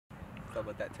thought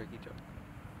about that turkey joke.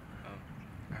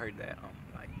 I heard that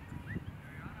like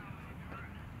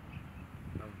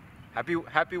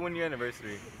happy 1 year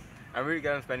anniversary. I'm really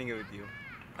glad I'm spending it with you.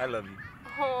 I love you.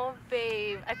 Oh,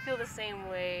 babe, I feel the same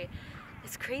way.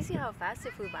 It's crazy how fast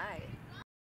it flew by.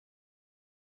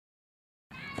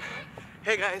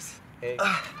 Hey guys. Hey.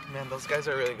 Man, those guys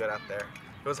are really good out there.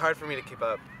 It was hard for me to keep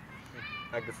up.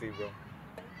 I can see, bro.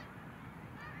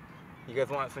 You guys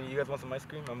want some ice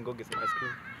cream? I'm gonna go get some ice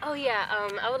cream. Oh yeah,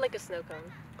 I would like a snow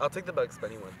cone. I'll take the Bugs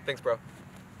Bunny one. Thanks, bro.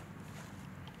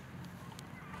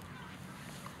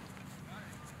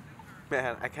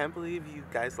 Man, I can't believe you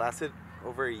guys lasted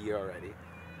over a year already.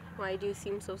 Why do you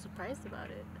seem so surprised about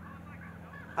it?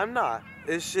 I'm not.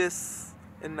 It's just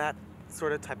in that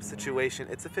sort of type of situation,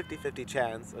 it's a 50-50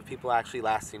 chance of people actually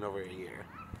lasting over a year.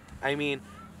 I mean,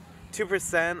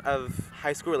 2% of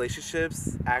high school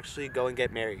relationships actually go and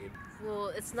get married. Well,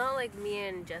 it's not like me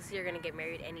and Jessie are gonna get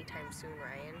married anytime soon,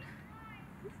 Ryan.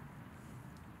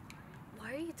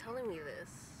 Why are you telling me this?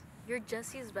 You're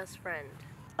Jessie's best friend.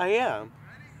 I am.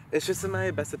 It's just in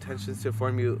my best intentions to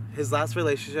inform you, his last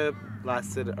relationship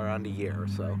lasted around a year or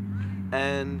so.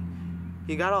 And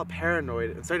he got all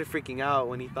paranoid and started freaking out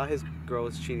when he thought his girl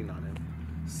was cheating on him.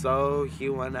 So he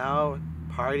went out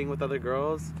partying with other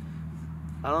girls.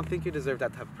 I don't think you deserve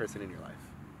that type of person in your life.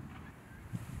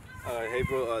 Hey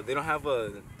bro, they don't have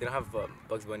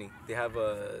Bugs Bunny. They have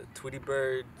Tweety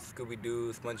Bird, Scooby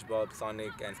Doo, SpongeBob,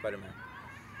 Sonic, and Spider-Man.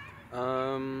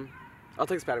 I'll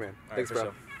take Spider-Man. Thanks, bro.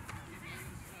 Sure.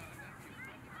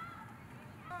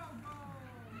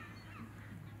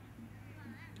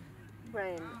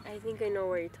 Ryan, I think I know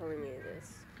why you're telling me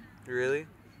this. Really?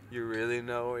 You really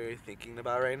know what you're thinking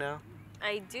about right now?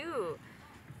 I do.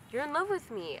 You're in love with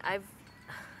me.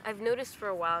 I've noticed for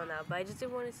a while now, but I just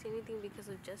didn't want to say anything because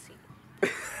of Jessie.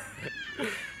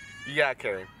 Yeah,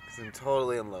 Karen, because I'm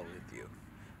totally in love with you.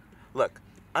 Look,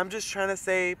 I'm just trying to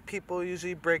say people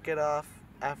usually break it off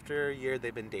after a year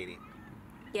they've been dating.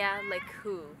 Yeah, like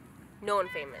who? No one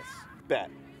famous. Bet.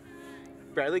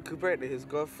 Bradley Cooper and his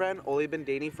girlfriend only been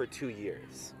dating for 2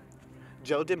 years.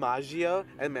 Joe DiMaggio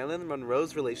and Marilyn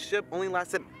Monroe's relationship only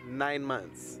lasted 9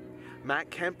 months. Matt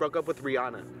Kemp broke up with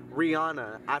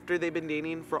Rihanna after they've been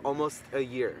dating for almost a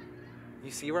year.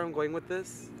 You see where I'm going with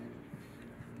this?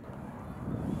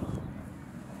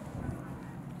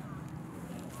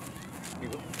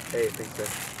 Hey, thanks, man.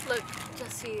 Look,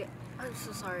 Jessie, I'm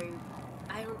so sorry.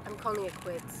 I'm calling it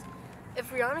quits.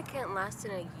 If Rihanna can't last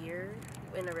in a year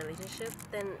in a relationship,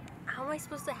 then how am I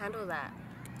supposed to handle that?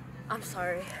 I'm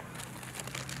sorry.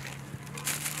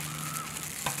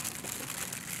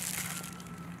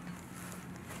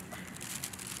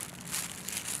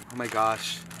 Oh my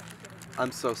gosh.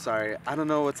 I'm so sorry. I don't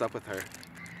know what's up with her.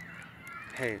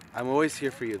 Hey, I'm always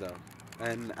here for you though.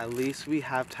 And at least we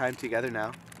have time together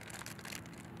now.